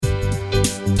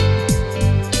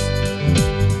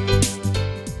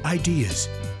ideas,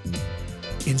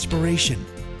 inspiration,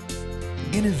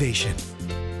 innovation.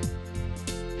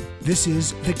 This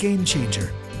is The Game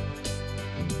Changer.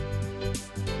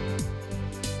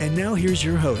 And now here's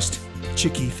your host,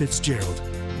 Chicke Fitzgerald.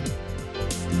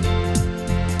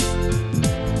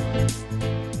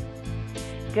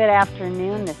 Good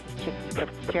afternoon. This is Chicke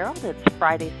Fitzgerald. It's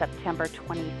Friday, September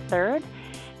 23rd,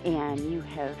 and you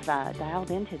have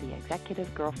dialed into the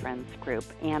Executive Girlfriends group.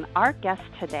 And our guest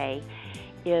today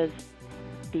is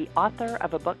the author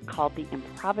of a book called The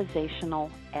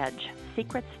Improvisational Edge: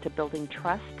 Secrets to Building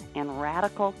Trust and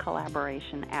Radical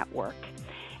Collaboration at Work.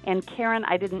 And Karen,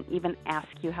 I didn't even ask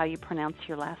you how you pronounce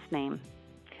your last name.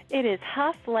 It is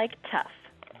Hough like tough.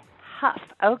 Hough.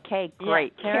 Okay,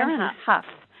 great. Yeah, Karen Hough.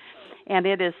 And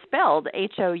it is spelled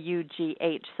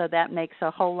Hough, so that makes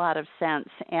a whole lot of sense.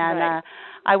 And right.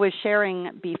 I was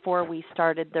sharing before we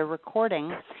started the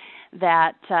recording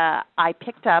that I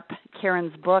picked up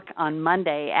Karen's book on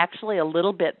Monday, actually a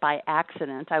little bit by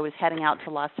accident. I was heading out to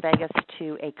Las Vegas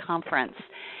to a conference,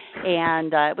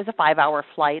 and it was a 5-hour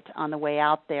flight on the way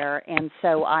out there. And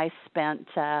so I spent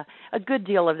a good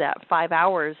deal of that 5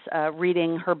 hours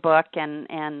reading her book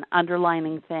and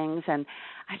underlining things. And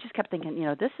I just kept thinking,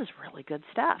 this is really good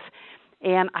stuff.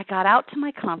 And I got out to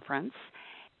my conference,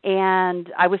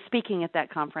 and I was speaking at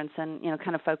that conference and,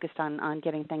 kind of focused on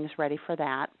getting things ready for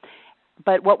that.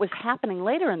 But what was happening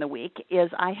later in the week is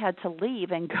I had to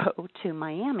leave and go to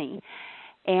Miami.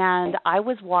 And I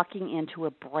was walking into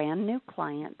a brand new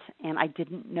client, and I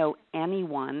didn't know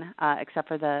anyone except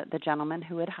for the gentleman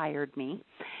who had hired me.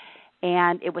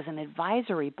 And it was an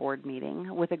advisory board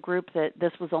meeting with a group that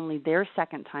this was only their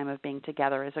second time of being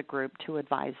together as a group to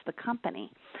advise the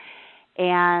company.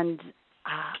 And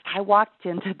I walked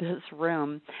into this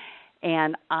room,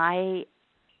 and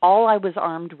all I was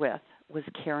armed with was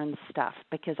Karen's stuff,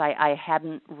 because I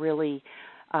hadn't really,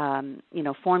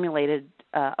 formulated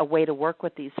a way to work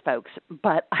with these folks.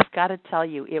 But I've got to tell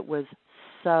you, it was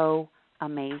so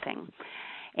amazing.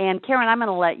 And Karen, I'm going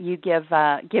to let you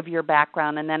give your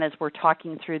background, and then as we're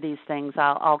talking through these things,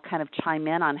 I'll kind of chime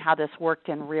in on how this worked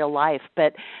in real life.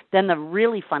 But then the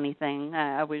really funny thing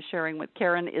I was sharing with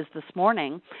Karen is this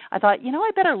morning, I thought,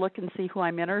 I better look and see who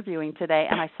I'm interviewing today,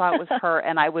 and I saw it was her,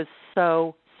 and I was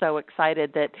so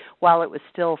excited that while it was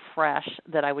still fresh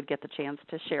that I would get the chance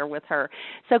to share with her.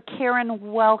 So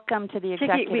Karen, welcome to the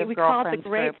Executive Chicke, we Girlfriends call it the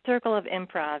Great Group. Circle of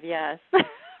Improv, yes.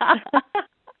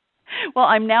 Well,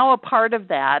 I'm now a part of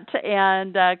that.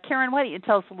 And Karen, why don't you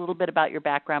tell us a little bit about your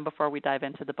background before we dive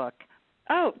into the book?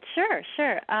 Oh, sure.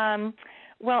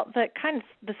 Well,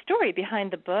 the story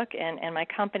behind the book and my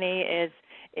company is,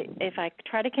 if I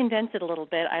try to condense it a little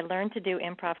bit, I learned to do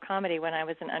improv comedy when I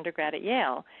was an undergrad at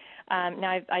Yale.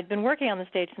 Now, I'd been working on the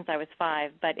stage since I was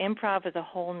 5, but improv was a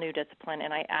whole new discipline,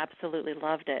 and I absolutely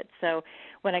loved it. So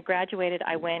when I graduated,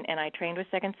 I went and I trained with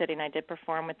Second City, and I did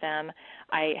perform with them.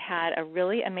 I had a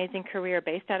really amazing career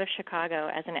based out of Chicago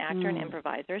as an actor and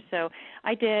improviser. So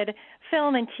I did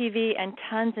film and TV and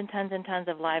tons and tons and tons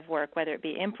of live work, whether it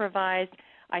be improvised.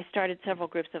 I started several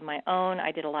groups of my own. I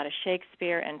did a lot of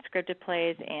Shakespeare and scripted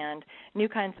plays and new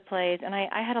kinds of plays, and I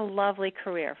had a lovely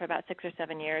career for about 6 or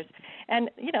 7 years. And,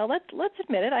 let's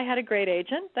admit it, I had a great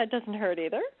agent. That doesn't hurt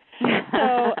either.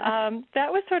 So that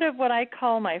was sort of what I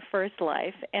call my first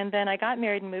life. And then I got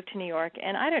married and moved to New York,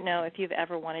 and I don't know if you've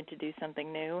ever wanted to do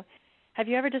something new. Have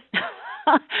you ever just...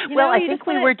 Well, I think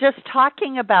we were just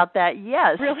talking about that,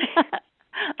 yes. Really?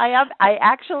 I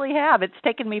actually have. It's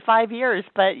taken me 5 years,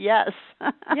 but yes.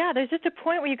 Yeah, there's just a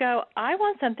point where you go, I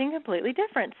want something completely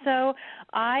different. So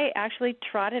I actually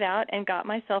trotted out and got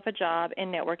myself a job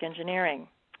in network engineering.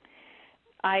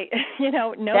 No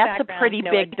background. That's a pretty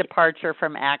big departure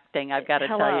from acting, I've got to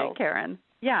tell you, Karen.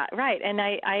 Yeah, right. And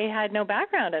I had no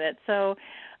background in it. So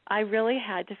I really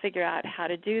had to figure out how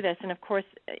to do this. And, of course,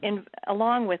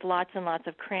 along with lots and lots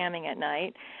of cramming at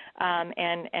night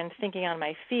and thinking on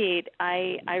my feet,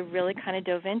 I really kind of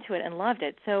dove into it and loved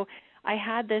it. So I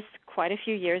had this quite a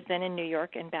few years then in New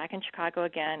York and back in Chicago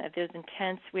again of those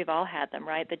intense, we've all had them,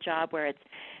 right? The job where it's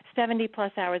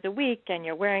 70-plus hours a week and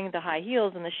you're wearing the high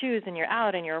heels and the shoes and you're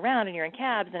out and you're around and you're in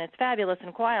cabs and it's fabulous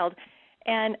and wild.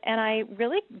 And I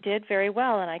really did very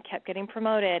well, and I kept getting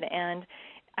promoted. And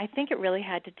I think it really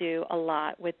had to do a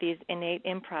lot with these innate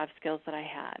improv skills that I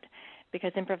had,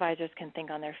 because improvisers can think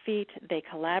on their feet, they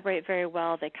collaborate very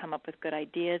well, they come up with good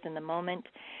ideas in the moment.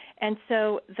 And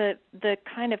so the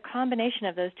kind of combination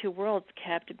of those two worlds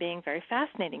kept being very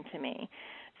fascinating to me.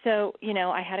 So,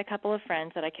 I had a couple of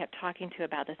friends that I kept talking to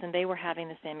about this, and they were having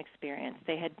the same experience.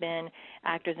 They had been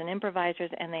actors and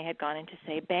improvisers, and they had gone into,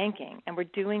 say, banking, and were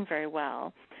doing very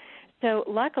well. So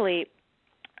luckily,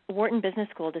 Wharton Business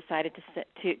School decided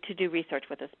to do research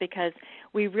with us because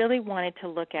we really wanted to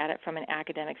look at it from an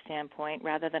academic standpoint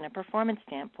rather than a performance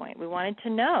standpoint. We wanted to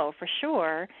know for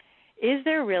sure, is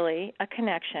there really a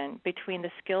connection between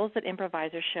the skills that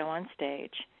improvisers show on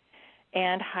stage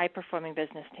and high-performing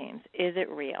business teams? Is it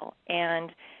real?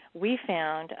 And we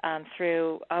found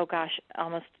through,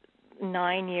 almost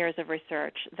 9 years of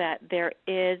research that there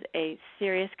is a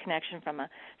serious connection from a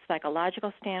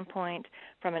psychological standpoint,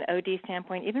 from an OD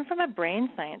standpoint, even from a brain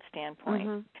science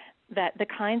standpoint, that the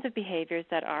kinds of behaviors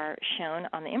that are shown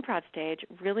on the improv stage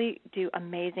really do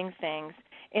amazing things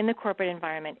in the corporate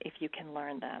environment if you can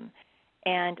learn them.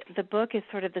 And the book is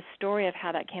sort of the story of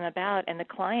how that came about and the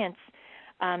clients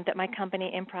that my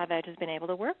company Improv Edge has been able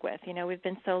to work with. You know, we've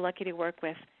been so lucky to work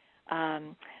with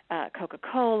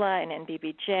Coca-Cola and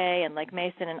NBBJ and Lake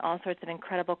Mason and all sorts of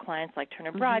incredible clients like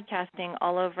Turner Broadcasting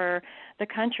all over the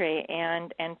country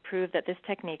and prove that this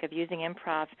technique of using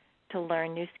improv to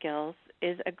learn new skills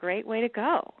is a great way to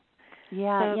go.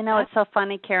 Yeah, so, it's so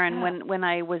funny, Karen, when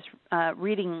I was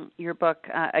reading your book,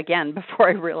 again, before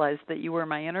I realized that you were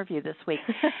my interview this week,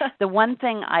 the one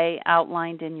thing I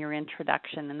outlined in your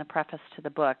introduction in the preface to the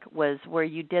book was where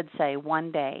you did say,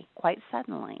 one day, quite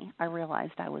suddenly, I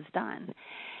realized I was done.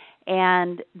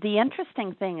 And the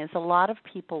interesting thing is a lot of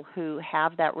people who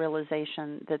have that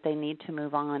realization that they need to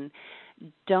move on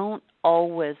don't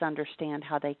always understand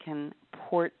how they can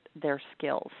port their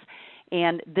skills.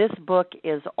 And this book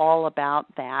is all about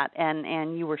that,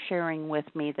 and you were sharing with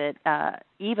me that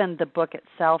even the book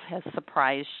itself has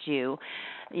surprised you,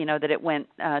 that it went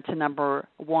to number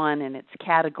 1 in its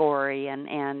category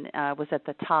and was at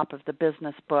the top of the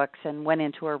business books and went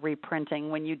into a reprinting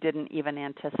when you didn't even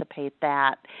anticipate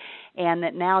that, and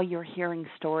that now you're hearing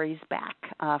stories back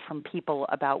from people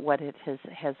about what it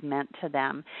has meant to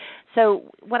them.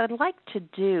 So what I'd like to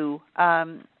do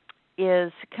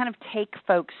is kind of take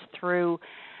folks through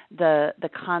the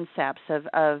concepts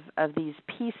of these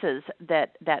pieces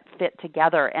that fit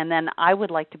together, and then I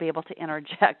would like to be able to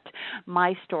interject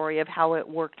my story of how it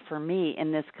worked for me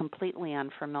in this completely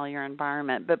unfamiliar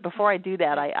environment. But before I do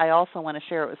that, I also want to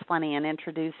share, it was funny in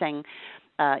introducing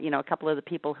a couple of the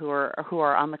people who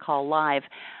are on the call live.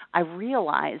 I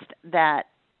realized that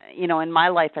in my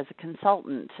life as a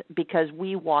consultant, because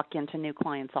we walk into new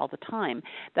clients all the time,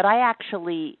 that I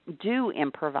actually do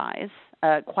improvise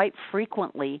quite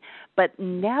frequently, but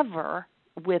never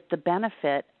with the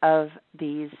benefit of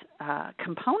these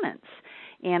components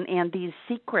and these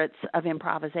secrets of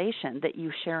improvisation that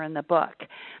you share in the book.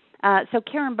 So,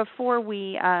 Karen, before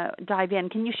we dive in,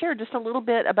 can you share just a little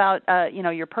bit about,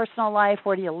 your personal life?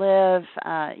 Where do you live?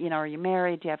 Are you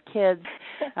married? Do you have kids?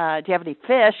 Do you have any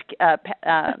fish?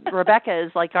 Rebecca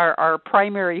is like our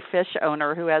primary fish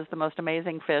owner who has the most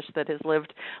amazing fish that has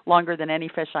lived longer than any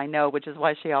fish I know, which is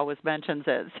why she always mentions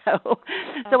it. So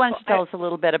why don't you tell us a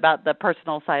little bit about the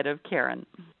personal side of Karen?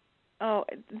 Oh,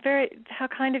 how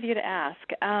kind of you to ask.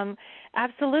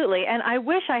 Absolutely. And I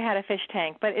wish I had a fish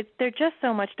tank, but they're just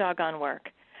so much doggone work.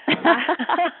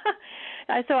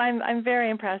 So I'm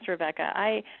very impressed, Rebecca.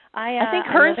 I think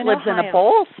hers lives in a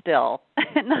bowl still,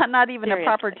 not even Seriously. A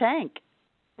proper tank.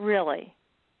 Really?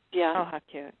 Yeah. Oh, how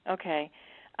cute. Okay.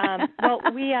 Well,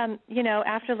 we,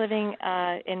 after living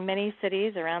in many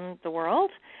cities around the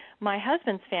world, my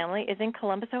husband's family is in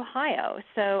Columbus, Ohio.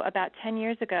 So about 10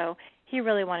 years ago, he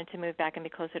really wanted to move back and be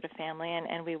closer to family,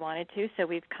 and we wanted to. So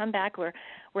we've come back. We're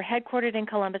headquartered in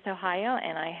Columbus, Ohio,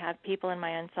 and I have people in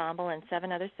my ensemble in 7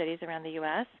 other cities around the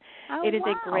U.S. Oh, It is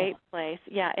wow. a great place.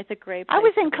 Yeah, it's a great place. I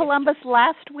was in Columbus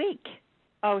last week.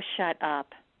 Oh, shut up.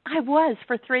 I was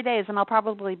for 3 days, and I'll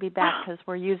probably be back because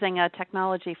we're using a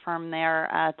technology firm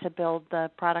there to build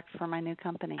the product for my new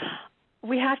company.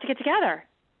 We have to get together.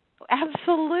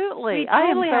 Absolutely. I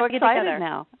am so excited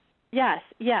now.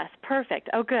 Yes, perfect.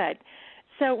 Oh, good.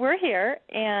 So we're here,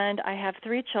 and I have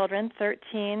 3 children,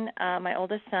 13, my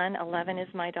oldest son, 11 is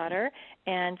my daughter,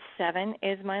 and 7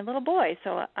 is my little boy.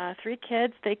 So 3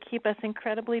 kids. They keep us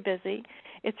incredibly busy.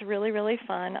 It's really, really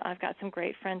fun. I've got some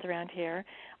great friends around here.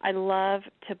 I love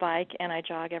to bike, and I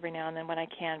jog every now and then when I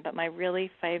can, but my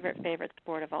really favorite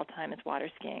sport of all time is water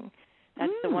skiing.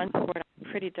 That's the one sport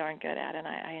I'm pretty darn good at, and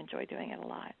I enjoy doing it a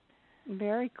lot.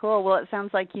 Very cool. Well, it sounds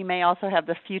like you may also have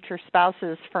the future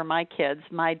spouses for my kids.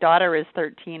 My daughter is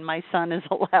 13. My son is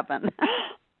 11.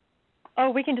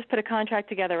 Oh, we can just put a contract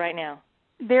together right now.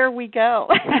 There we go.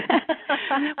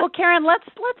 Well, Karen, let's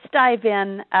dive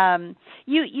in.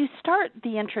 You start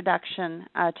the introduction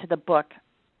to the book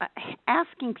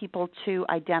asking people to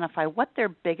identify what their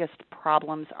biggest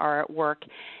problems are at work,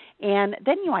 and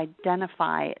then you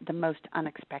identify the most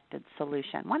unexpected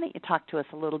solution. Why don't you talk to us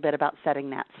a little bit about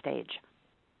setting that stage?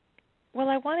 Well,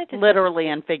 I wanted to literally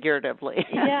and figuratively.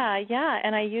 yeah,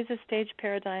 and I use a stage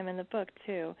paradigm in the book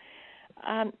too.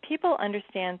 People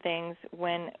understand things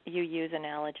when you use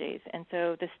analogies, and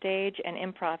so the stage and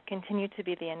improv continue to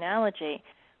be the analogy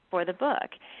for the book.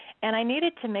 And I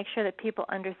needed to make sure that people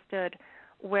understood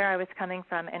where I was coming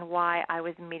from and why I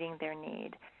was meeting their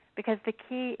need. Because the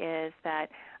key is that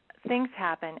things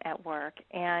happen at work,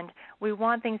 and we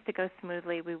want things to go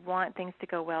smoothly. We want things to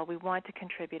go well. We want to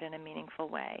contribute in a meaningful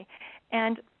way.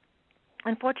 And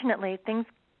unfortunately, things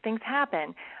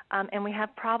happen, and we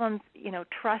have problems,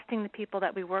 trusting the people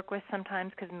that we work with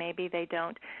sometimes because maybe they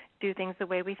don't do things the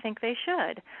way we think they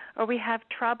should, or we have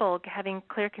trouble having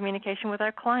clear communication with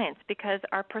our clients because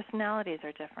our personalities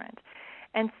are different.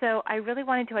 And so I really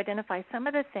wanted to identify some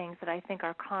of the things that I think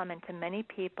are common to many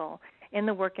people in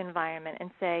the work environment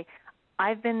and say,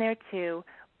 I've been there too.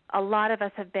 A lot of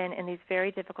us have been in these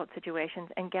very difficult situations,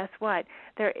 and guess what?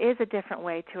 There is a different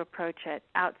way to approach it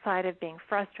outside of being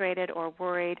frustrated or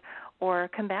worried or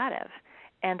combative,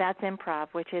 and that's improv,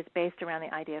 which is based around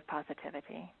the idea of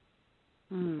positivity.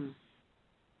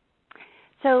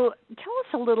 So tell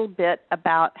us a little bit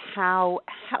about how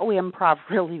improv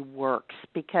really works,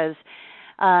 because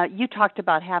you talked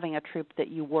about having a troupe that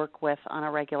you work with on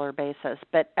a regular basis,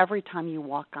 but every time you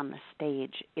walk on the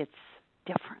stage, it's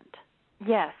different.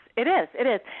 Yes, it is. It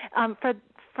is.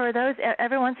 For those,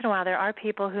 every once in a while, there are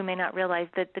people who may not realize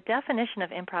that the definition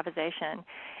of improvisation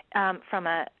from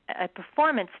a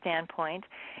performance standpoint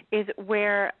is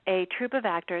where a troupe of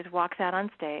actors walks out on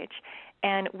stage,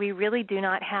 and we really do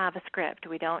not have a script.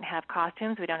 We don't have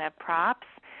costumes. We don't have props.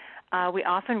 We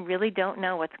often really don't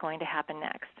know what's going to happen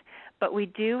next. But we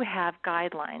do have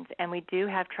guidelines, and we do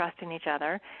have trust in each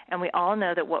other, and we all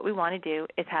know that what we want to do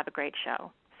is have a great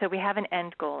show. So we have an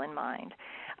end goal in mind.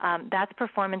 That's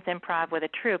performance improv with a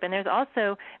troupe. And there's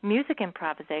also music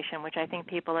improvisation, which I think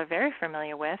people are very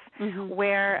familiar with,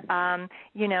 where,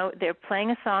 they're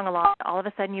playing a song along, all of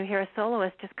a sudden you hear a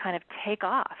soloist just kind of take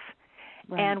off.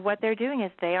 Right. And what they're doing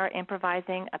is they are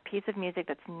improvising a piece of music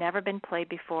that's never been played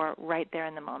before right there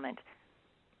in the moment.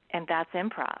 And that's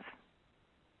improv.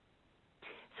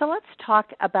 So let's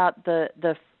talk about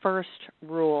the first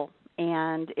rule,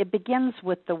 and it begins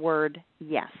with the word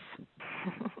yes.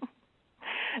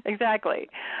 Exactly.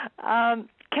 Can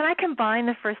I combine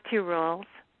the first two rules?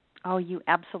 Oh, you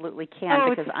absolutely can,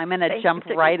 because I'm going to jump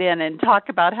right in and talk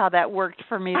about how that worked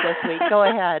for me this week. Go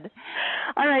ahead.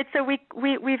 All right, so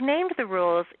we've named the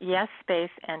rules yes, space,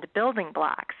 and building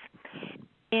blocks.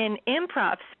 In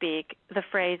improv speak, the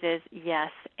phrase is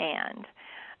yes, and.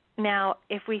 Now,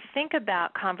 if we think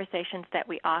about conversations that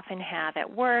we often have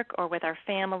at work or with our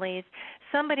families,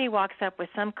 somebody walks up with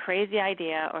some crazy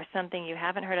idea or something you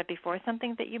haven't heard of before,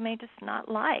 something that you may just not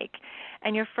like.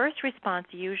 And your first response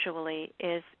usually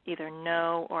is either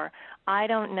no, or I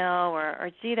don't know, or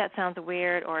gee, that sounds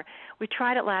weird, or we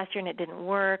tried it last year and it didn't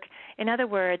work. In other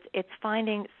words, it's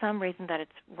finding some reason that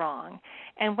it's wrong.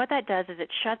 And what that does is it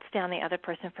shuts down the other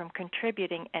person from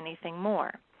contributing anything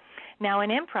more. Now,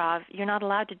 in improv, you're not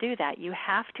allowed to do that. You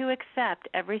have to accept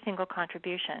every single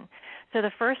contribution. So the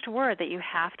first word that you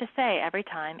have to say every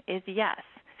time is yes.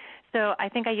 So I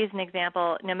think I used an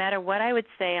example. No matter what I would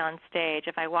say on stage,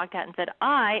 if I walked out and said,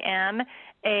 I am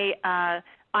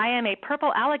a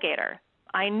purple alligator,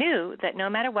 I knew that no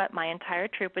matter what, my entire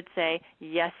troupe would say,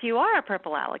 yes, you are a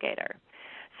purple alligator.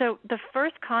 So the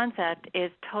first concept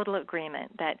is total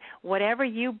agreement, that whatever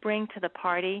you bring to the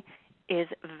party is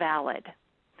valid.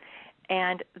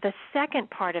 And the second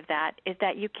part of that is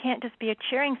that you can't just be a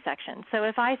cheering section. So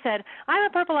if I said, I'm a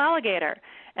purple alligator,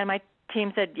 and my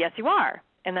team said, yes, you are,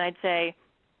 and then I'd say,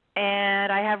 and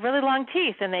I have really long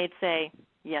teeth, and they'd say,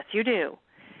 yes, you do.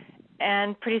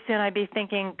 And pretty soon I'd be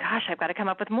thinking, gosh, I've got to come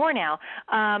up with more now.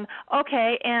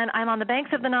 Okay, and I'm on the banks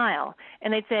of the Nile.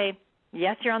 And they'd say,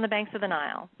 yes, you're on the banks of the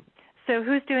Nile. So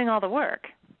who's doing all the work?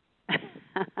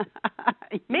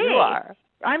 Me. You are.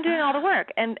 I'm doing all the work,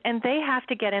 and they have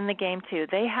to get in the game too.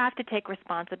 They have to take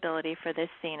responsibility for this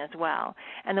scene as well.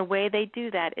 And the way they do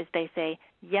that is they say,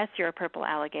 yes, you're a purple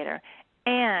alligator,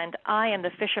 and I am the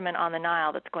fisherman on the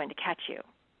Nile that's going to catch you.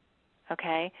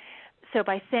 Okay? So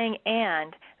by saying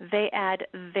and, they add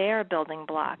their building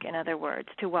block, in other words,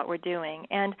 to what we're doing.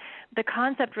 And the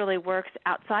concept really works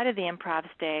outside of the improv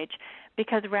stage,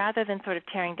 because rather than sort of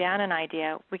tearing down an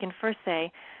idea, we can first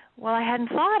say, well, I hadn't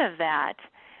thought of that.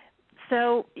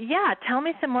 So, yeah, tell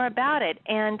me some more about it.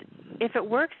 And if it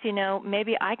works,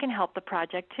 maybe I can help the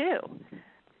project too.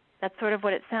 That's sort of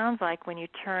what it sounds like when you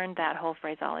turn that whole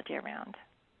phraseology around.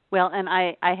 Well, and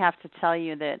I have to tell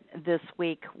you that this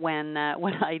week when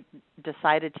I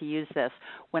decided to use this,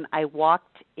 when I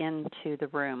walked into the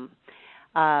room,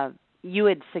 you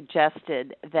had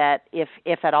suggested that if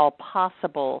at all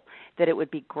possible, that it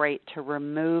would be great to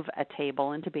remove a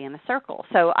table and to be in a circle.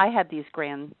 So I had these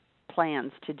grand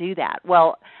plans to do that.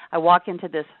 Well, I walk into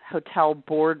this hotel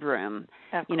boardroom,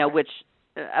 which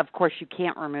of course you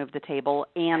can't remove the table,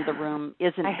 and the room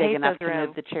isn't big enough to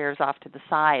move the chairs off to the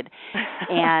side.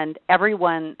 And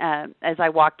everyone, as I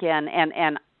walk in,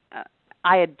 and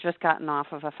I had just gotten off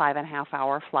of a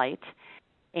 5.5-hour flight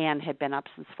and had been up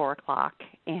since 4 o'clock,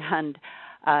 and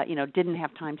didn't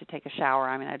have time to take a shower.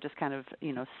 I mean, I just kind of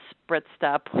spritzed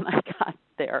up when I got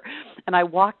there, and I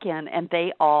walk in, and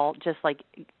they all just like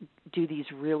do these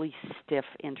really stiff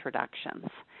introductions.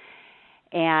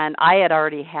 And I had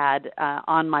already had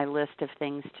on my list of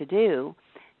things to do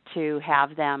to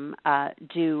have them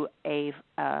do a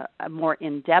more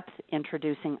in-depth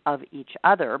introducing of each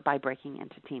other by breaking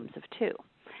into teams of 2.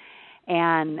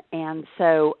 And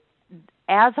so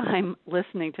as I'm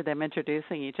listening to them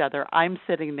introducing each other, I'm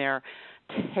sitting there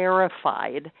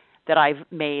terrified that I've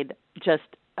made just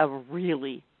a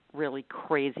really, really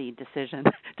crazy decision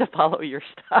to follow your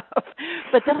stuff.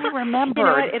 But then I remembered. You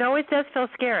know what? It always does feel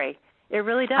scary. It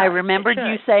really does. I remembered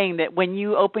you saying that when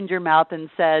you opened your mouth and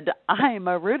said, I'm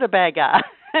a rutabaga,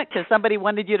 because somebody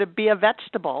wanted you to be a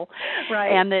vegetable. Right.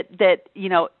 And that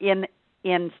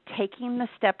in taking the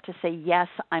step to say, yes,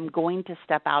 I'm going to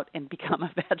step out and become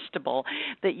a vegetable,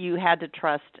 that you had to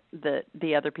trust that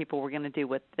the other people were going to do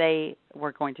what they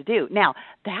were going to do. Now,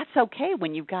 that's okay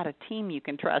when you've got a team you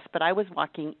can trust, but I was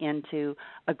walking into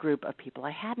a group of people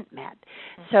I hadn't met.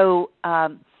 Mm-hmm.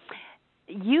 So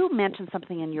you mentioned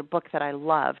something in your book that I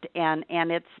loved, and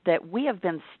it's that we have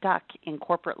been stuck in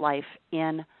corporate life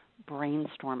in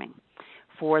brainstorming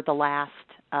for the last,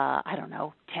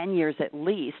 10 years at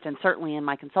least, and certainly in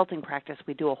my consulting practice,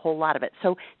 we do a whole lot of it.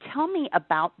 So tell me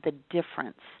about the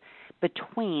difference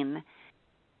between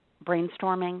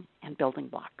brainstorming and building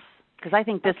blocks, because I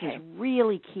think this is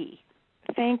really key.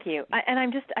 Thank you.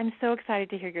 I'm so excited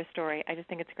to hear your story. I just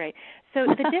think it's great. So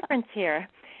the difference here,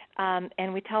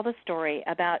 and we tell the story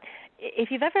about if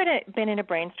you've ever been in a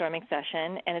brainstorming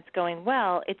session and it's going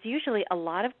well, it's usually a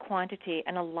lot of quantity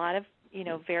and a lot of,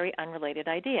 very unrelated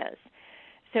ideas.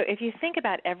 So if you think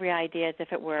about every idea as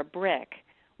if it were a brick,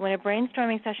 when a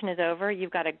brainstorming session is over,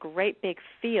 you've got a great big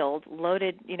field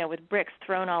loaded, with bricks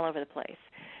thrown all over the place.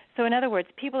 So in other words,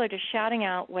 people are just shouting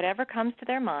out whatever comes to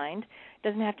their mind.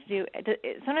 Sometimes it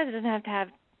doesn't have to have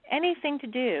anything to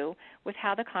do with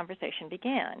how the conversation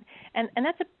began. And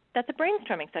that's a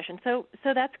brainstorming session. So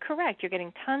that's correct. You're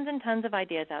getting tons and tons of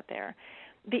ideas out there.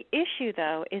 The issue,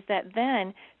 though, is that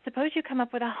then suppose you come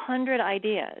up with 100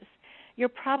 ideas. You're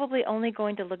probably only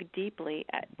going to look deeply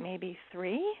at maybe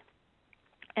 3,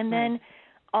 and then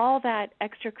all that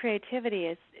extra creativity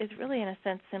is really, in a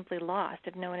sense, simply lost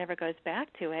if no one ever goes back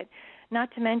to it.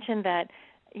 Not to mention that,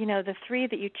 the 3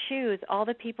 that you choose, all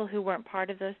the people who weren't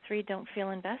part of those 3 don't feel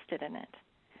invested in it.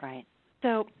 Right.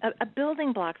 So a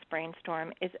building blocks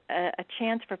brainstorm is a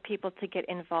chance for people to get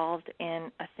involved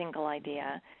in a single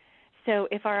idea. So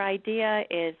if our idea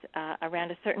is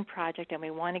around a certain project and we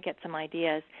want to get some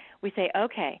ideas, we say,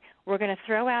 okay, we're going to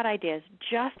throw out ideas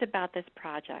just about this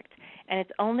project, and it's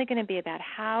only going to be about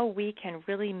how we can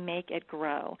really make it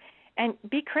grow. And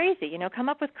be crazy, come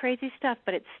up with crazy stuff,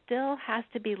 but it still has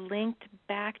to be linked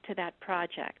back to that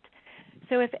project.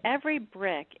 So if every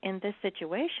brick in this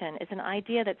situation is an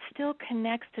idea that still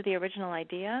connects to the original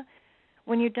idea,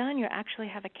 when you're done, you actually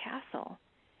have a castle.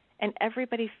 And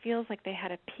everybody feels like they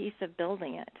had a piece of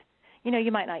building it.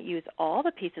 You might not use all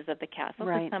the pieces of the castle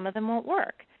because some of them won't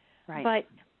work. Right.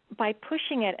 But by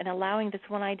pushing it and allowing this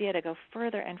one idea to go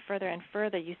further and further and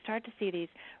further, you start to see these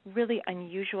really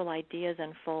unusual ideas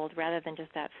unfold rather than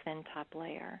just that thin top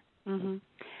layer. Mm-hmm.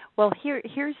 Well,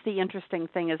 here's the interesting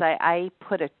thing is I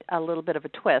put a little bit of a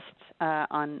twist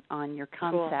on your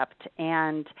concept. Cool.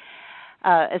 And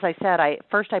as I said, I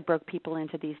broke people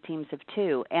into these teams of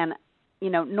 2. And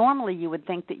normally you would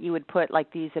think that you would put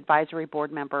like these advisory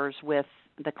board members with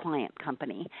the client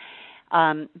company.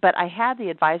 But I had the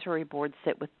advisory board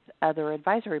sit with other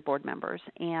advisory board members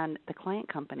and the client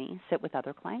company sit with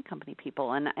other client company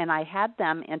people. And I had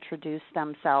them introduce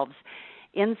themselves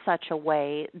in such a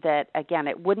way that, again,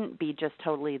 it wouldn't be just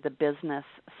totally the business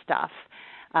stuff.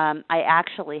 I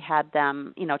actually had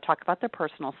them, talk about their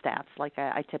personal stats like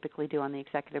I typically do on the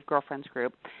Executive Girlfriends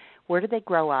group. Where did they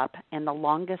grow up, and the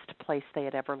longest place they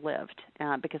had ever lived?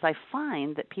 Because I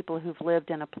find that people who've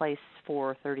lived in a place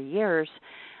for 30 years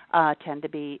tend to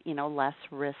be, less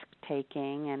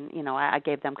risk-taking. And, I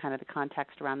gave them kind of the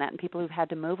context around that. And people who've had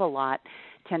to move a lot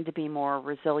tend to be more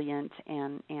resilient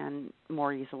and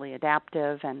more easily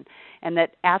adaptive. And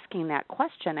that asking that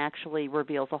question actually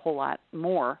reveals a whole lot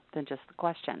more than just the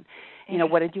question.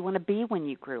 What did you want to be when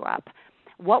you grew up?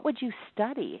 What would you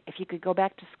study if you could go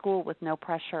back to school with no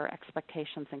pressure,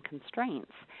 expectations, and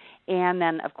constraints? And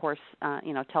then, of course,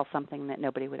 tell something that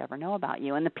nobody would ever know about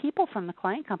you. And the people from the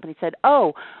client company said,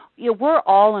 we're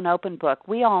all an open book.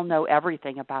 We all know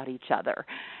everything about each other.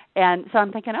 And so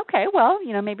I'm thinking, okay, well,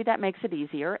 maybe that makes it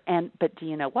easier. But do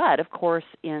you know what? Of course,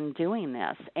 in doing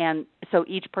this, and so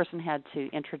each person had to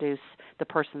introduce the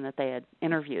person that they had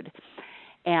interviewed.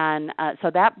 And so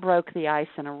that broke the ice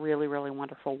in a really, really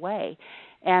wonderful way.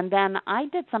 And then I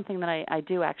did something that I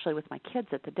do actually with my kids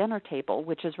at the dinner table,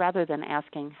 which is rather than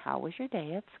asking, how was your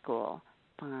day at school?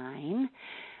 Fine.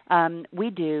 We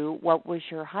do, what was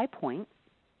your high point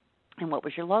and what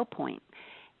was your low point?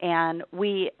 And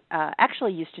we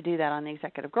actually used to do that on the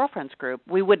Executive Girlfriends group.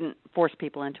 We wouldn't force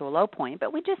people into a low point,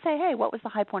 but we'd just say, hey, what was the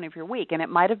high point of your week? And it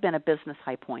might have been a business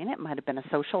high point. It might have been a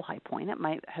social high point. It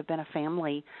might have been a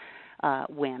family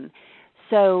win.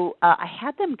 So I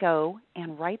had them go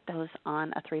and write those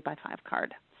on a 3x5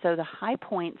 card. So the high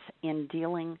points in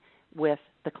dealing with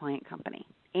the client company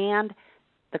and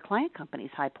the client company's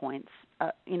high points,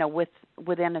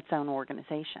 within its own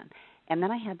organization. And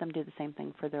then I had them do the same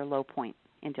thing for their low point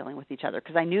in dealing with each other,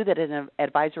 because I knew that an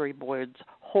advisory board's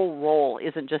whole role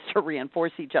isn't just to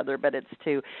reinforce each other, but it's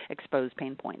to expose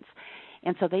pain points.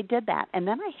 And so they did that. And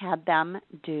then I had them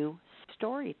do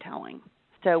storytelling.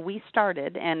 So we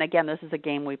started, and again, this is a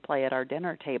game we play at our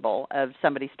dinner table of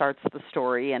somebody starts the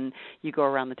story and you go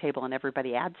around the table and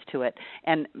everybody adds to it.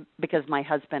 And because my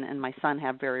husband and my son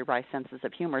have very wry senses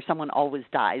of humor, someone always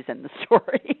dies in the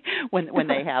story when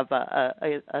they have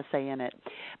a say in it.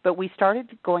 But we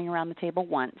started going around the table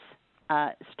once,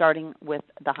 starting with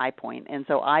the high point. And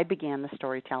so I began the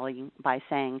storytelling by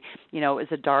saying, it was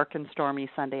a dark and stormy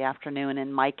Sunday afternoon,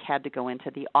 and Mike had to go into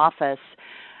the office.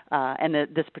 And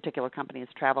this particular company is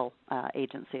a travel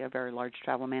agency, a very large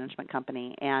travel management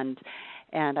company. And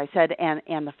I said,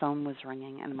 and the phone was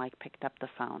ringing, and Mike picked up the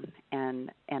phone,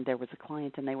 and there was a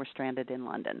client, and they were stranded in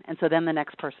London. And so then the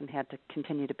next person had to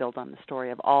continue to build on the story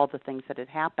of all the things that had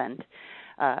happened,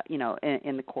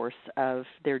 in the course of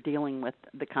their dealing with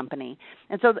the company.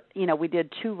 And so, we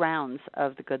did 2 rounds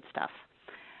of the good stuff.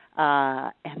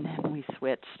 And then we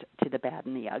switched to the bad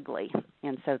and the ugly.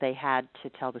 And so they had to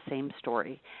tell the same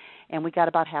story. And we got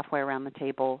about halfway around the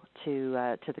table to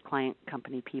the client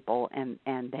company people, and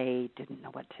they didn't know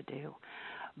what to do.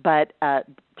 But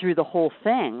through the whole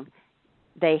thing,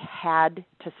 they had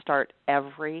to start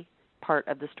every part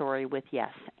of the story with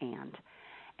yes, and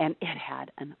it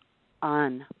had an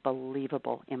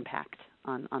unbelievable impact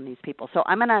on these people. So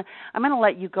I'm gonna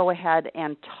let you go ahead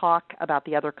and talk about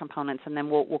the other components, and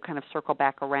then we'll kind of circle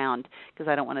back around, because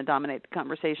I don't want to dominate the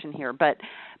conversation here. But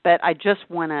I just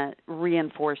want to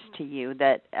reinforce to you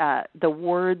that the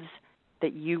words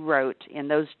that you wrote in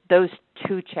those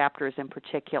 2 chapters in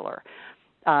particular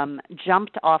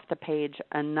jumped off the page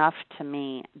enough to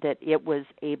me that it was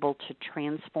able to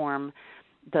transform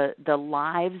the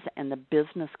lives and the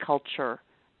business culture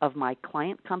of my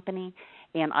client company,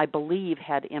 and I believe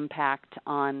had impact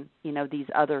on, these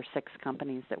other 6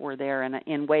 companies that were there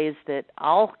in ways that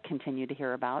I'll continue to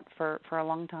hear about for a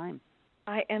long time.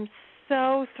 I am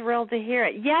so thrilled to hear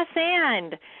it. Yes,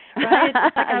 and, right?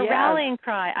 It's like a rallying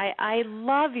cry. I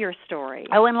love your story.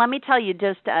 Oh, and let me tell you,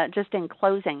 just in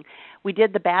closing, we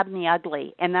did the bad and the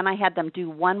ugly, and then I had them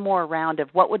do one more round of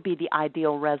what would be the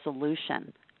ideal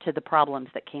resolution to the problems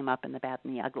that came up in the bad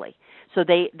and the ugly. So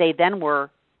they then were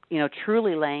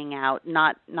truly laying out,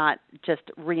 not just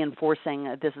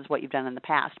reinforcing this is what you've done in the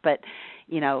past, but,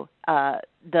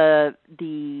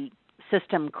 the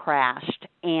system crashed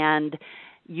and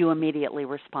you immediately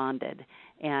responded.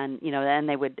 And, then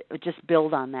they would just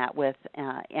build on that with,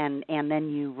 and then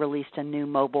you released a new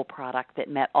mobile product that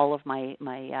met all of my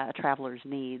travelers'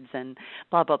 needs, and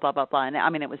blah, blah, blah, blah, blah. And I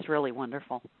mean, it was really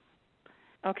wonderful.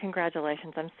 Oh,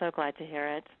 congratulations. I'm so glad to hear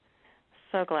it.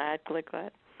 So glad.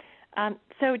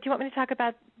 So do you want me to talk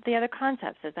about the other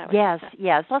concepts? Is that what you said?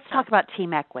 Yes. Let's talk about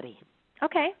team equity.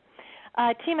 Okay.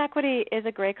 Team equity is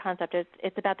a great concept.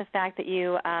 It's about the fact that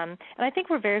you, and I think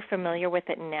we're very familiar with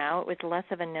it now. It was less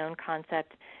of a known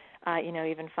concept,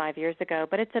 even 5 years ago.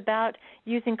 But it's about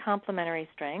using complementary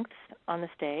strengths on the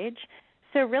stage.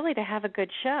 So really to have a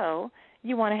good show,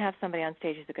 You want to have somebody on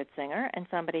stage who's a good singer and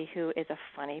somebody who is a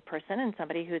funny person and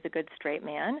somebody who's a good straight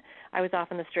man. I was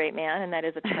often the straight man, and that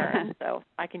is a term, so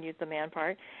I can use the man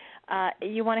part.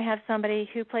 You want to have somebody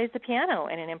who plays the piano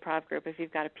in an improv group if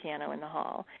you've got a piano in the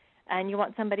hall. And you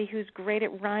want somebody who's great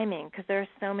at rhyming, because there are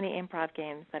so many improv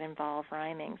games that involve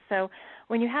rhyming. So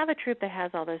when you have a troupe that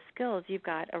has all those skills, you've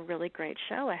got a really great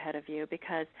show ahead of you,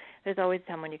 because there's always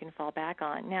someone you can fall back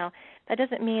on. Now, that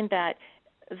doesn't mean that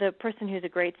the person who's a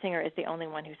great singer is the only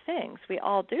one who sings. We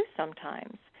all do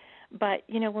sometimes. But,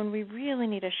 when we really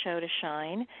need a show to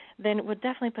shine, then we'll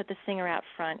definitely put the singer out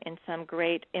front in some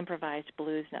great improvised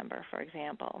blues number, for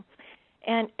example.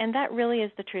 And that really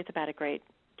is the truth about a great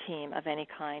team of any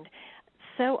kind.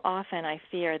 So often I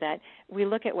fear that we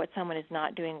look at what someone is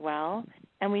not doing well,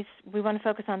 and we want to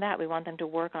focus on that. We want them to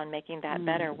work on making that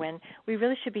better, when we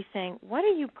really should be saying, what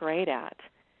are you great at?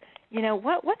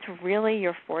 What's really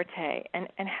your forte, and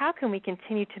how can we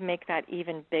continue to make that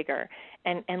even bigger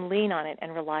and lean on it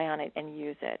and rely on it and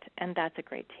use it? And that's a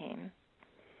great team.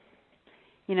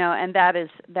 And that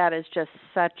is just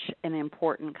such an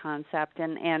important concept.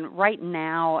 And right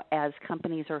now, as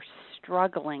companies are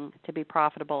struggling to be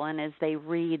profitable, and as they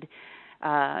read,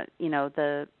 how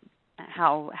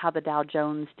the Dow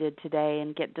Jones did today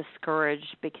and get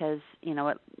discouraged because,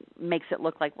 it makes it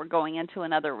look like we're going into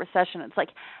another recession. It's like,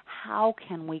 how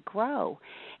can we grow?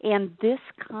 And this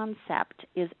concept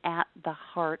is at the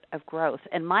heart of growth.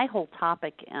 And my whole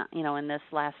topic, in this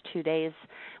last 2 days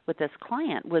with this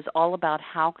client was all about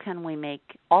how can we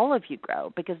make all of you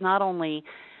grow, because not only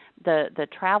the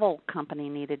travel company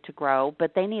needed to grow,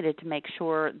 but they needed to make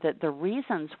sure that the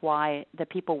reasons why the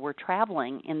people were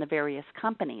traveling in the various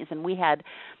companies, and we had,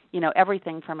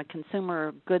 everything from a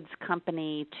consumer goods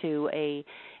company to a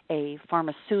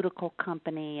pharmaceutical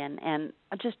company, and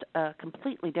just a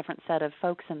completely different set of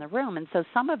folks in the room. And so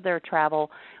some of their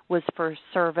travel was for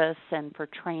service and for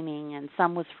training, and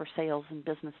some was for sales and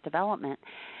business development.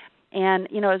 And,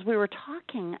 as we were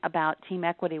talking about team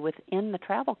equity within the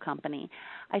travel company,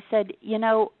 I said,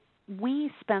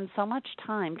 we spend so much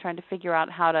time trying to figure out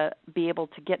how to be able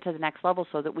to get to the next level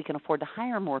so that we can afford to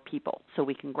hire more people so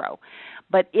we can grow.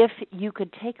 But if you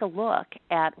could take a look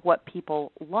at what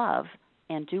people love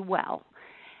and do well,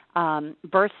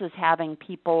 versus having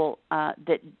people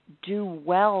that do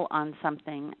well on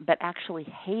something but actually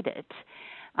hate it.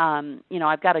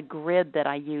 I've got a grid that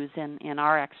I use in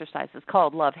our exercises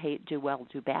called Love, Hate, Do Well,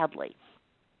 Do Badly.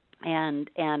 And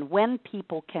when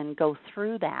people can go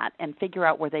through that and figure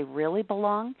out where they really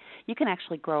belong, you can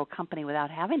actually grow a company without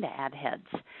having to add heads,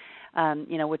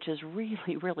 which is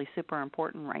really, really super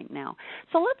important right now.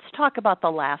 So let's talk about the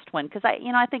last one, because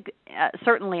I think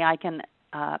certainly I can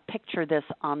picture this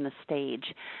on the stage.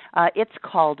 It's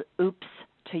called Oops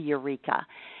to Eureka.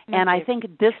 And I think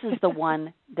this is the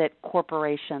one that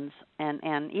corporations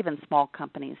and even small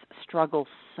companies struggle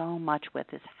so much with,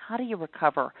 is how do you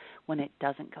recover when it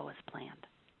doesn't go as planned?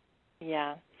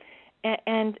 Yeah.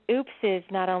 And oops is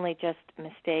not only just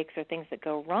mistakes or things that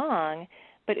go wrong,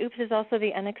 but oops is also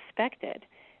the unexpected.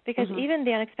 Because even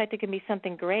the unexpected can be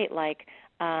something great, like,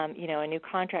 a new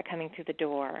contract coming through the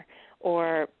door,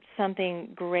 or something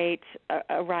great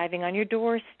arriving on your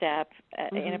doorstep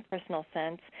in a personal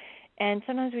sense. And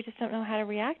sometimes we just don't know how to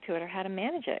react to it or how to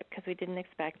manage it because we didn't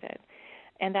expect it.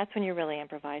 And that's when you're really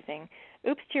improvising.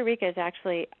 Oops to Eureka is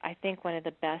actually, I think, one of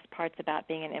the best parts about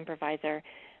being an improviser.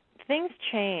 Things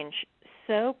change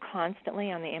so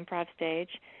constantly on the improv stage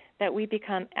that we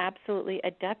become absolutely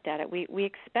adept at it. We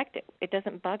expect it. It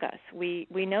doesn't bug us. We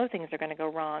know things are going to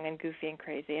go wrong and goofy and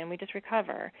crazy, and we just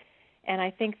recover. And I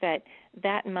think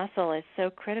that muscle is so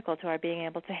critical to our being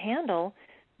able to handle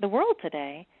the world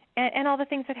today and all the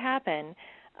things that happen.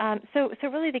 So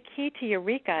really the key to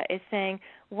Eureka is saying,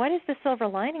 what is the silver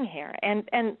lining here?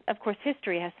 And of course,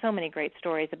 history has so many great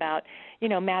stories about,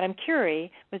 Madame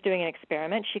Curie was doing an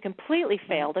experiment. She completely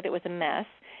failed it. It was a mess.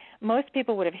 Most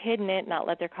people would have hidden it, not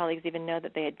let their colleagues even know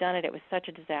that they had done it. It was such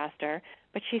a disaster.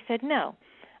 But she said, no,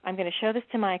 I'm going to show this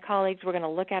to my colleagues. We're going to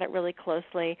look at it really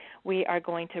closely. We are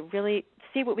going to really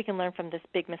see what we can learn from this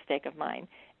big mistake of mine.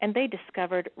 And they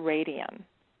discovered radium,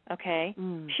 okay?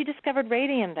 She discovered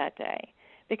radium that day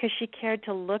because she cared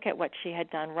to look at what she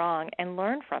had done wrong and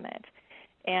learn from it.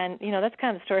 And, that's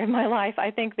kind of the story of my life.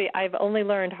 I think I've only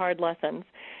learned hard lessons,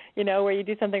 where you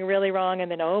do something really wrong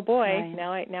and then, oh, boy,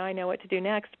 right. now I know what to do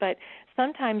next. But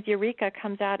sometimes Eureka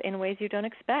comes out in ways you don't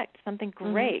expect. Something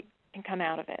great can come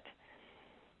out of it.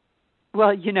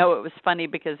 Well, it was funny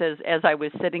because as I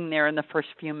was sitting there in the first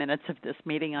few minutes of this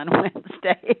meeting on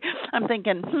Wednesday, I'm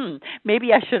thinking,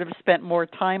 maybe I should have spent more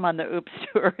time on the Oops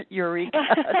to Eureka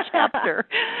chapter,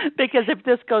 because if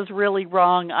this goes really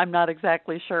wrong, I'm not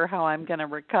exactly sure how I'm going to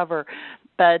recover.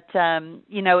 But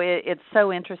it's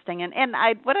so interesting, and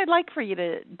what I'd like for you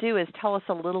to do is tell us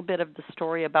a little bit of the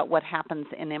story about what happens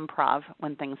in improv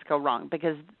when things go wrong,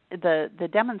 because the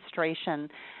demonstration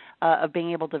of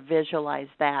being able to visualize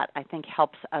that, I think,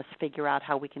 helps us figure out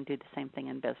how we can do the same thing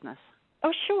in business.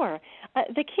 Oh, sure.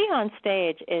 The key on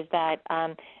stage is that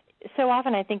so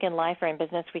often I think in life or in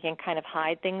business we can kind of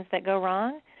hide things that go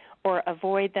wrong or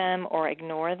avoid them or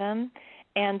ignore them.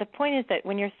 And the point is that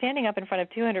when you're standing up in front of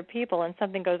 200 people and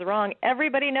something goes wrong,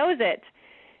 everybody knows it.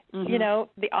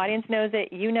 Mm-hmm. The audience knows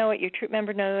it, you know it, your troupe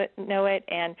member know it,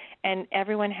 and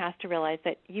everyone has to realize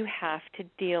that you have to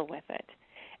deal with it.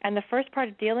 And the first part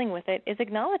of dealing with it is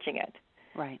acknowledging it.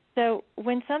 Right. So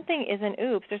when something is an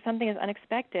oops or something is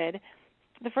unexpected,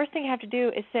 the first thing you have to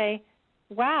do is say,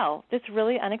 wow, this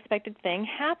really unexpected thing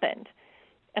happened.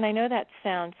 And I know that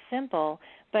sounds simple,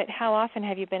 but how often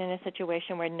have you been in a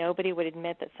situation where nobody would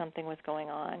admit that something was going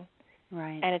on?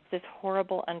 Right. And it's this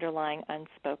horrible underlying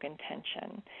unspoken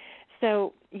tension.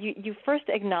 So you first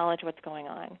acknowledge what's going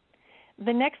on.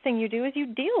 The next thing you do is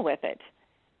you deal with it.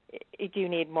 Do you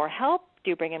need more help? Do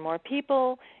you bring in more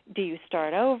people? Do you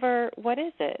start over? What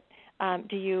is it?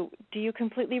 Do you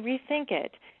completely rethink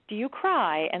it? Do you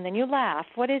cry and then you laugh?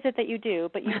 What is it that you do?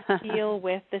 But you deal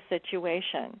with the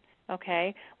situation,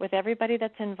 okay, with everybody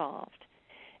that's involved.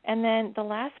 And then the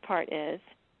last part is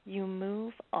you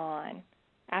move on.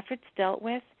 After it's dealt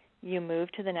with, you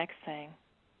move to the next thing.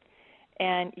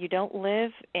 And you don't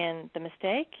live in the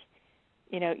mistake.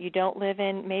 You don't live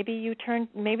in, maybe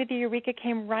the Eureka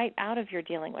came right out of your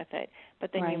dealing with it, but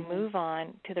then right. You move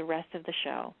on to the rest of the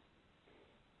show.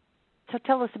 So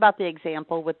tell us about the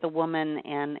example with the woman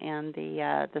and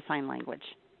the sign language.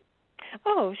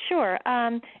 Oh, sure.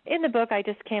 In the book, I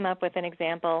just came up with an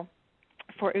example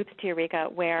for Oops to Eureka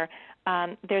where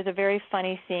there's a very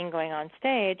funny scene going on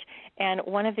stage, and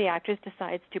one of the actors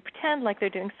decides to pretend like they're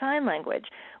doing sign language.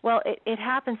 Well, it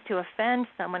happens to offend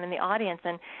someone in the audience,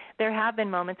 and there have been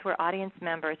moments where audience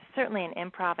members, certainly in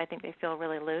improv, I think they feel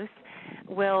really loose,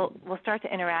 will start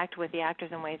to interact with the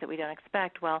actors in ways that we don't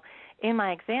expect. Well, in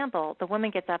my example, the woman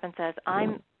gets up and says,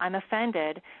 I'm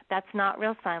offended. That's not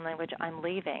real sign language. I'm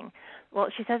leaving. Well,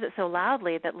 she says it so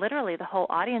loudly that literally the whole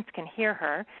audience can hear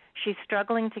her. She's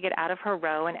struggling to get out of her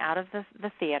row and out of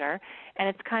the theater, and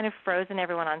it's kind of frozen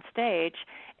everyone on stage,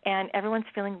 and everyone's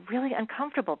feeling really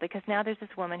uncomfortable because now there's this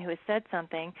woman who has said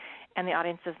something, and the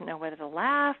audience doesn't know whether to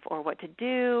laugh or what to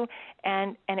do,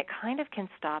 and it kind of can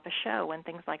stop a show when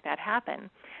things like that happen.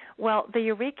 Well, the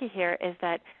Eureka here is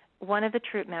that one of the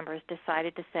troupe members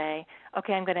decided to say,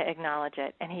 okay, I'm going to acknowledge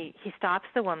it, and he stops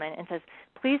the woman and says,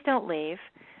 please don't leave.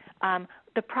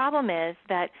 The problem is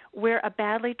that we're a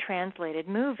badly translated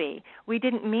movie. We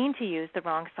didn't mean to use the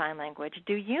wrong sign language.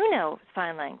 Do you know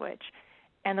sign language?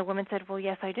 And the woman said, well,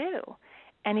 yes, I do.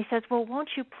 And he says, well, won't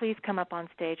you please come up on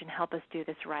stage and help us do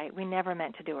this right? We never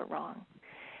meant to do it wrong.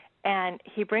 And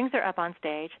he brings her up on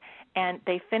stage, and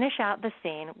they finish out the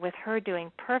scene with her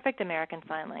doing perfect American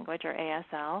Sign Language, or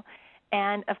ASL.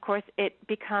 And, of course, it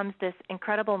becomes this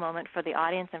incredible moment for the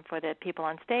audience and for the people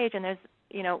on stage, and there's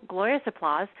glorious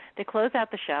applause. They close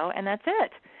out the show, and that's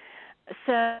it.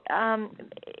 So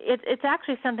it's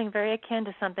actually something very akin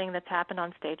to something that's happened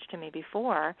on stage to me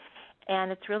before,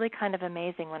 and it's really kind of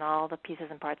amazing when all the pieces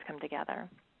and parts come together.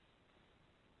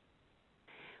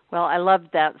 Well, I love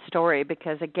that story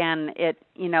because, again,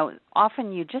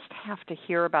 often you just have to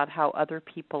hear about how other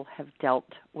people have dealt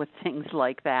with things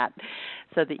like that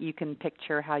so that you can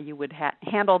picture how you would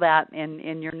handle that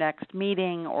in your next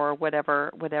meeting or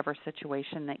whatever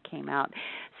situation that came out.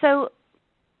 So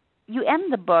you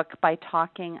end the book by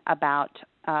talking about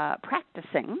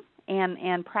practicing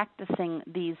and practicing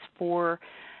these 4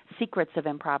 secrets of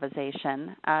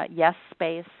improvisation: yes,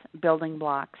 space, building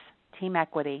blocks, team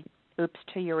equity, Oops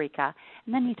to Eureka,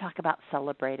 and then you talk about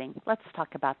celebrating. Let's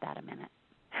talk about that a minute.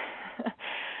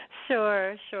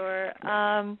 Sure.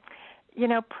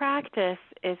 Practice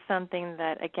is something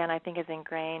that, again, I think is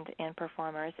ingrained in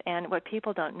performers, and what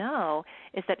people don't know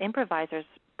is that improvisers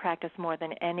practice more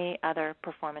than any other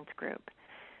performance group.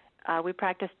 We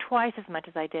practice twice as much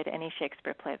as I did any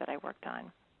Shakespeare play that I worked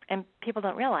on, and people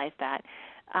don't realize that.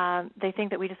 They think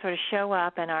that we just sort of show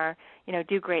up and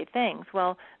do great things.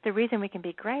 Well, the reason we can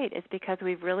be great is because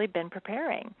we've really been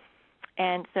preparing.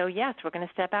 And so, yes, we're going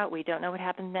to step out. We don't know what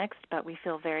happens next, but we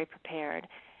feel very prepared.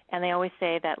 And they always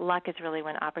say that luck is really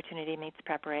when opportunity meets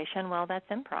preparation. Well, that's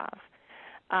improv.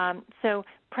 So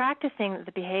practicing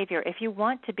the behavior, if you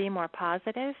want to be more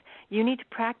positive, you need to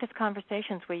practice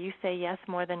conversations where you say yes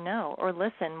more than no, or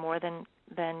listen more than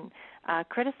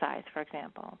criticize, for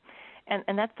example.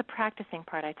 And that's the practicing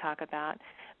part I talk about.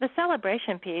 The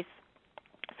celebration piece,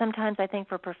 sometimes I think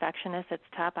for perfectionists it's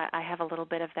tough. I have a little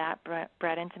bit of that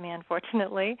bred into me,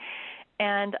 unfortunately.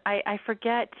 And I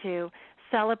forget to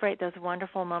celebrate those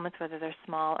wonderful moments, whether they're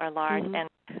small or large. Mm-hmm. And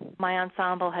my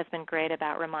ensemble has been great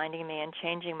about reminding me and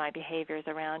changing my behaviors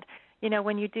around,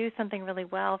 when you do something really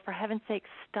well, for heaven's sake,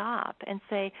 stop and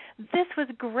say, this was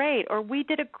great, or we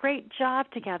did a great job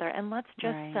together, and let's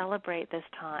just celebrate this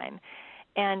time.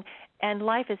 And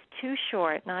life is too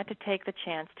short not to take the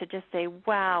chance to just say,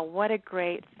 wow, what a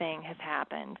great thing has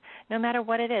happened. No matter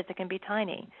what it is, it can be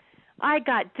tiny. I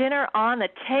got dinner on the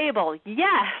table,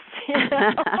 yes,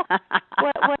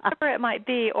 whatever it might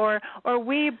be, or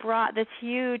we brought this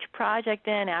huge project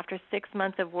in after 6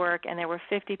 months of work and there were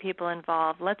 50 people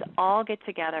involved. Let's all get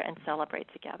together and celebrate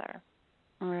together.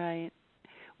 Right.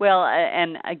 Well,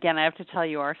 and again, I have to tell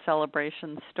you our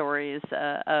celebration stories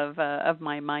of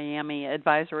my Miami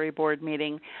advisory board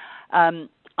meeting.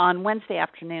 On Wednesday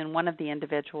afternoon, one of the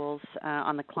individuals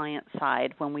on the client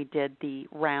side, when we did the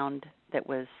round that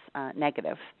was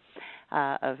negative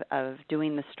of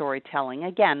doing the storytelling,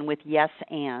 again with yes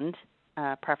and,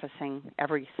 prefacing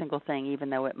every single thing, even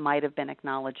though it might have been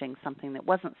acknowledging something that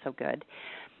wasn't so good.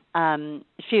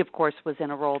 She, of course, was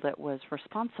in a role that was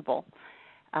responsible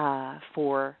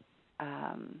for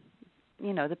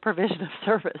the provision of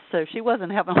service. So she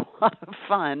wasn't having a lot of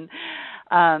fun.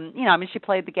 She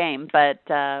played the game, but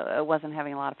wasn't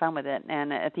having a lot of fun with it.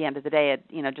 And at the end of the day,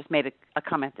 it, just made a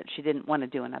comment that she didn't want to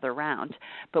do another round.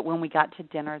 But when we got to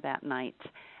dinner that night,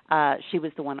 she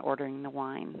was the one ordering the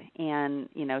wine. And,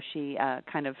 she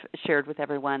kind of shared with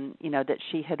everyone, that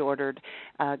she had ordered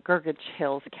Gurgage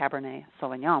Hills Cabernet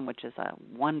Sauvignon, which is a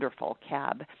wonderful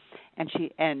cab. And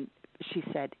she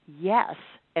said, yes,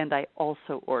 and I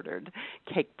also ordered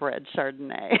cake bread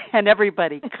Chardonnay. And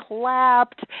everybody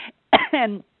clapped,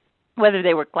 and whether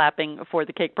they were clapping for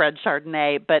the cake bread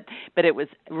Chardonnay, but it was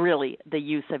really the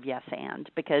use of yes and,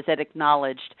 because it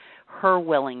acknowledged her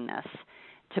willingness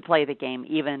to play the game,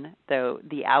 even though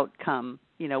the outcome,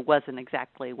 wasn't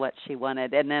exactly what she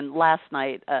wanted. And then last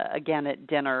night, again at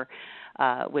dinner,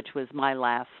 which was my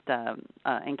last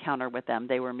encounter with them.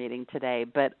 They were meeting today,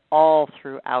 but all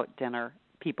throughout dinner,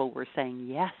 people were saying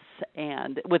yes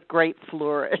and with great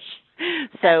flourish.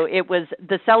 So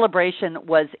the celebration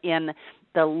was in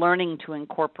the learning to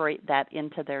incorporate that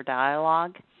into their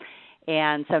dialogue.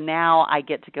 And so now I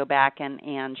get to go back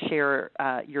and share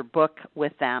your book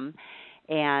with them.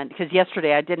 And because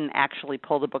yesterday I didn't actually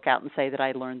pull the book out and say that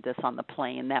I learned this on the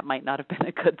plane. That might not have been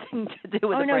a good thing to do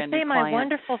with a brand new client. My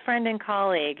wonderful friend and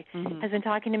colleague has been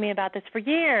talking to me about this for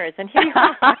years, and here you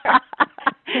are.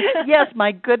 Yes,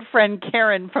 my good friend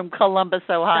Karen from Columbus,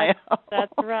 Ohio.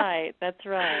 That's right.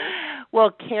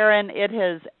 Well, Karen, it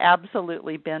has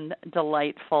absolutely been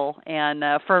delightful, and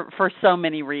for so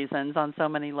many reasons, on so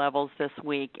many levels this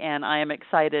week. And I am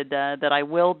excited that I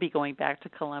will be going back to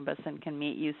Columbus and can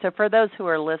meet you. So for those who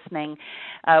are listening,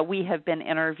 we have been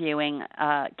interviewing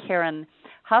Karen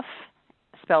Hough,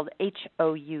 spelled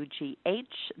Hough.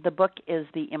 The book is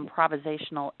The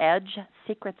Improvisational Edge,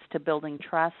 Secrets to Building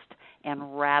Trust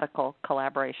and Radical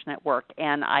Collaboration at Work.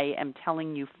 And I am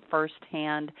telling you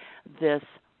firsthand, this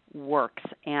works.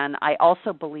 And I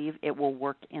also believe it will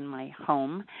work in my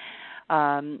home.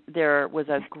 There was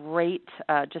a great,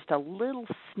 just a little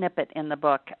snippet in the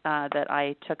book that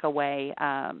I took away.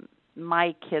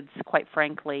 My kids, quite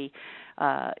frankly,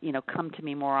 come to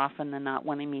me more often than not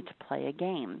wanting me to play a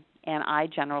game. And I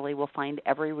generally will find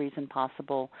every reason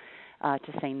possible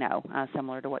to say no,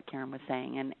 similar to what Karen was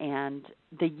saying. And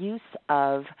the use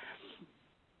of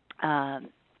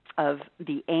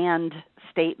the and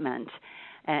statement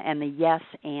and the yes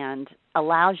and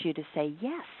allows you to say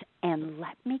yes, and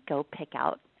let me go pick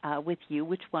out with you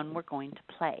which one we're going to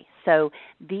play. So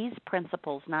these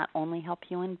principles not only help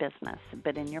you in business,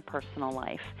 but in your personal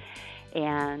life.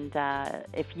 And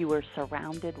if you are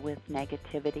surrounded with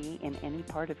negativity in any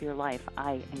part of your life,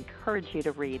 I encourage you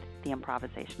to read The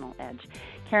Improvisational Edge.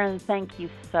 Karen, thank you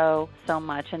so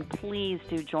much. And please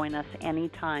do join us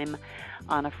anytime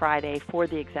on a Friday for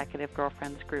the Executive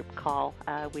Girlfriends Group call.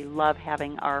 We love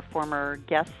having our former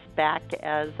guests back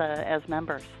as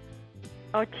members.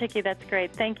 Oh, Chicke, that's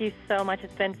great. Thank you so much.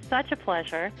 It's been such a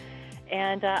pleasure.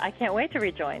 And I can't wait to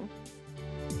rejoin.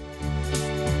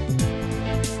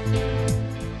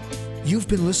 You've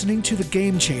been listening to The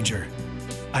Game Changer.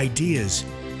 Ideas,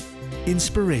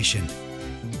 inspiration,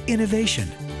 innovation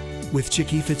with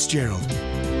Chicke Fitzgerald.